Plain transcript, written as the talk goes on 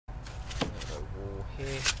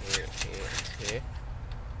here, and here.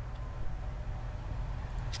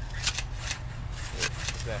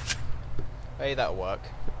 There. Hey, that'll work.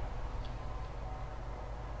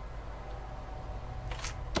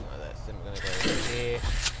 Then we're going to go here,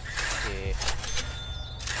 here.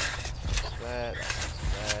 That's there,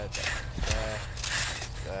 that's there,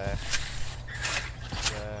 there,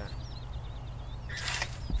 there.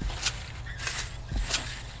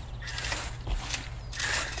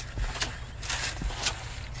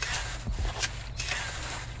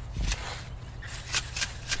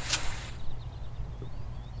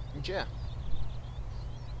 And yeah.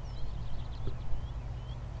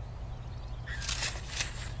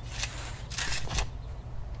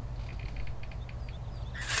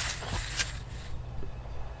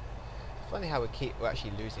 Funny how we're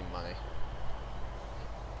actually losing money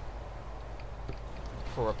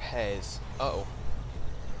for repairs. Uh oh.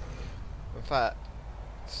 In fact,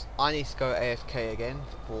 I need to go AFK again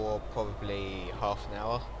for probably half an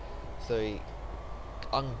hour. So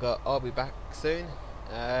I'll be back soon,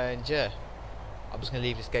 and yeah, I'm just gonna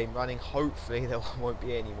leave this game running. Hopefully there won't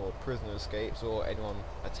be any more prisoner escapes or anyone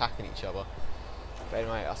attacking each other. But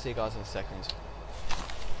anyway, I'll see you guys in a second.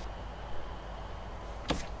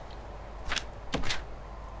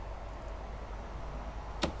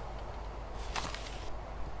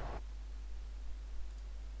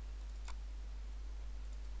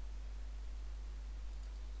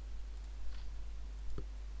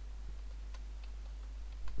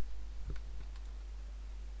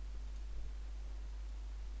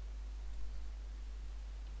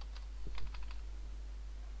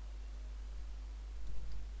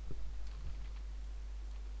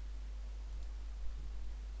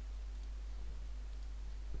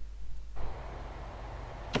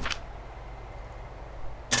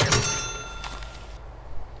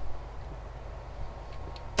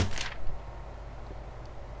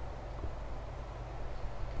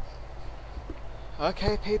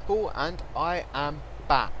 Okay people, and I am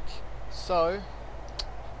back. So,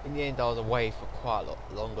 in the end I was away for quite a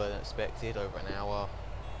lot longer than expected, over an hour.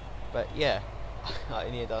 But yeah,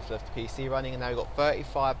 in the end I just left the PC running, and now we've got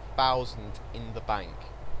 35,000 in the bank.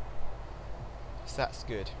 So that's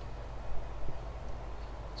good.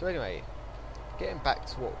 So anyway, getting back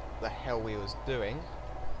to what the hell we was doing.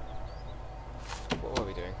 What were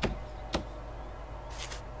we doing? I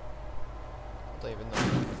don't even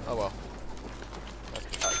know. Oh well.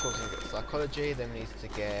 Of course we need to get psychology, then we need to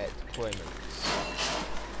get deployments.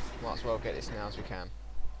 Might as well get this now as we can.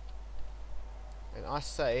 And I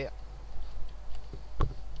say,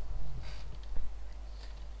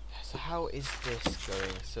 so how is this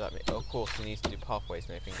going? So that of course we need to do pathways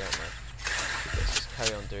and everything, don't we? Let's just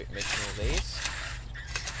carry on making all these.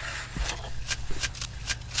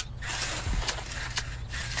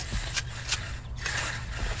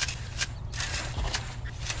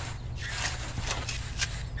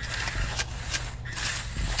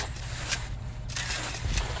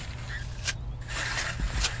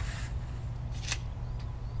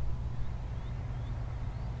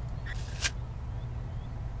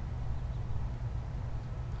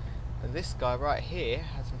 This guy right here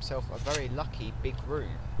has himself a very lucky big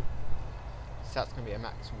room. So that's going to be a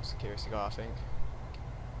maximum security guy, I think.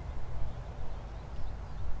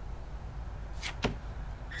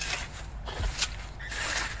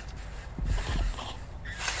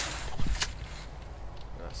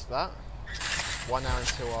 That's that. 1 hour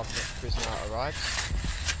until our next prisoner arrives.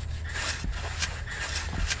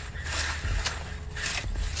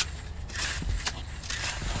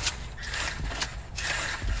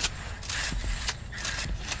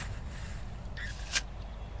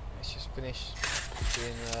 Finish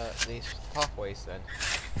doing these pathways then.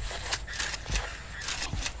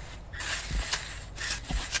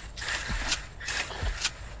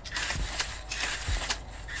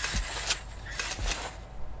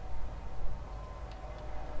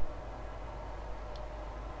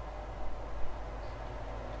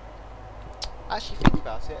 Actually, think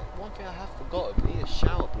about it. One thing I have forgotten: we need a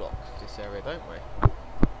shower block for this area, don't we?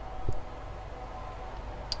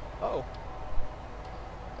 Oh.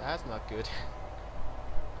 That's not good.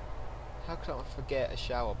 How could I forget a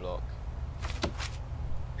shower block?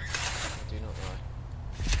 I do not know.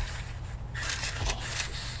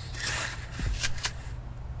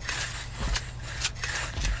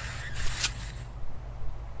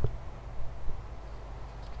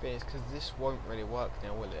 It's because this won't really work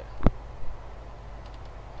now, will it?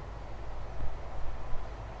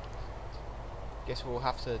 Guess we'll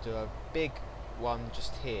have to do a big one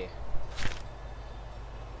just here.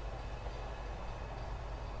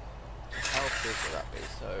 How big will that be?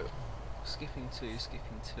 So, skipping 2,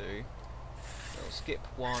 skipping 2. We'll skip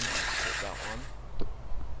one, skip that one.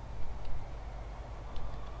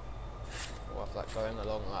 We'll have that going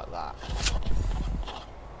along like that.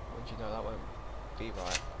 Once you know that won't be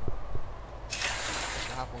right.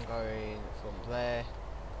 We'll have one going from there.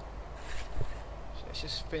 So let's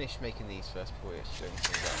just finish making these first before we actually do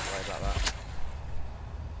anything. Don't worry about that.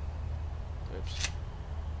 Oops.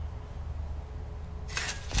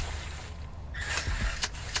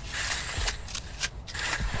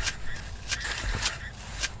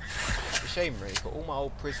 It's a shame really, but all my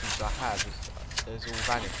old prisons I had, there's all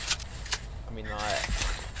vanished. I mean,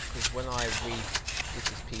 because when I redid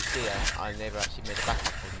this PC, I never actually made a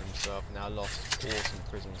backup of them, so I've now lost awesome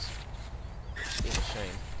prisons, which is a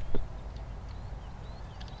shame.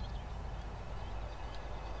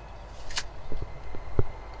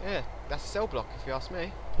 Yeah, that's a cell block if you ask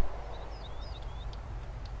me.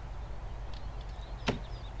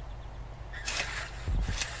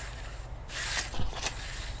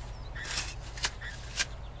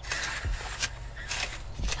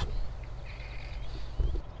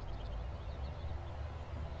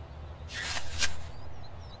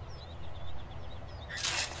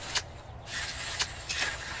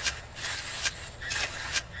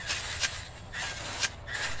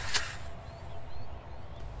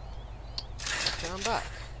 I'm back.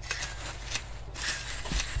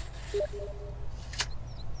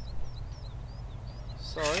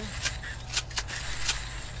 So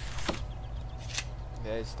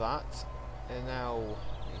there's that, and now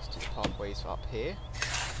these two pathways up here.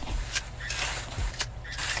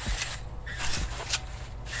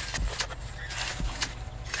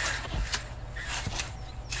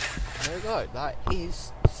 There we go. That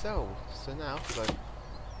is the cell. So now if we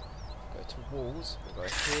go to walls, we go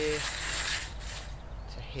here.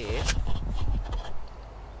 Here.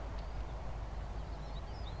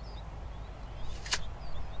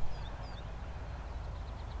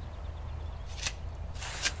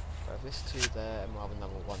 Grab this two there and we'll have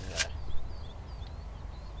another one there.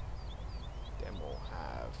 Then we'll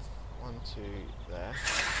have 1, 2 there.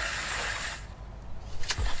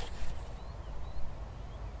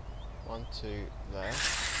 1, 2 there.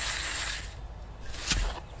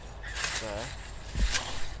 There.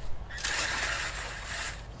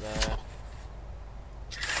 There,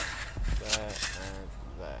 there, and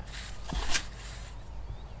there.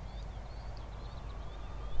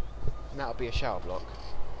 And that'll be a shower block.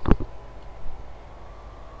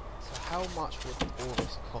 So how much would all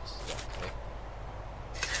this cost exactly?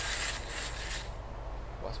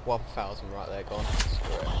 Well, that's 1,000 right there gone.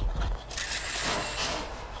 Screw it.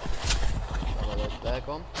 Another there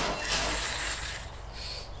gone.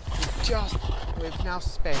 We've now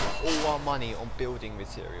spent all our money on building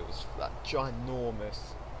materials for that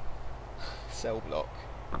ginormous cell block,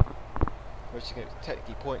 which is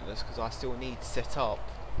technically pointless because I still need to set up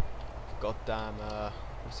goddamn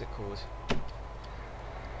what's it called,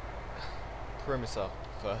 perimeter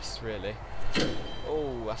first really.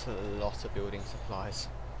 Oh, that's a lot of building supplies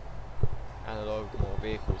and a lot more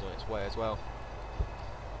vehicles on its way as well.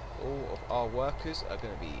 All of our workers are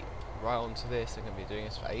going to be right onto this. They're going to be doing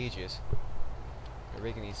this for ages. We're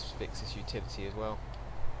really going to need to fix this utility as well.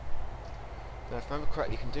 Now, if I remember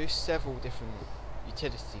correctly, you can do several different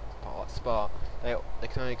utility parts, but they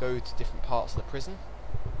can only go to different parts of the prison.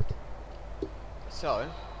 So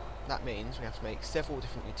that means we have to make several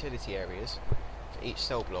different utility areas for each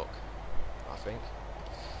cell block, I think.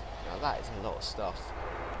 Now that is a lot of stuff.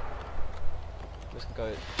 I'm just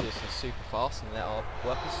going to go do this super fast and let our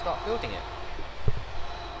workers start building it.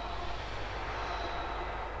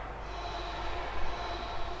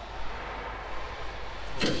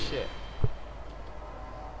 Oh shit.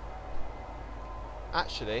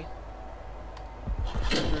 Actually,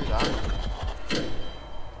 screw that.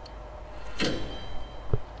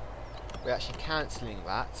 We're actually cancelling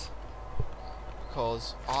that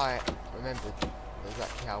because I remembered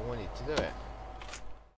exactly how I wanted to do it.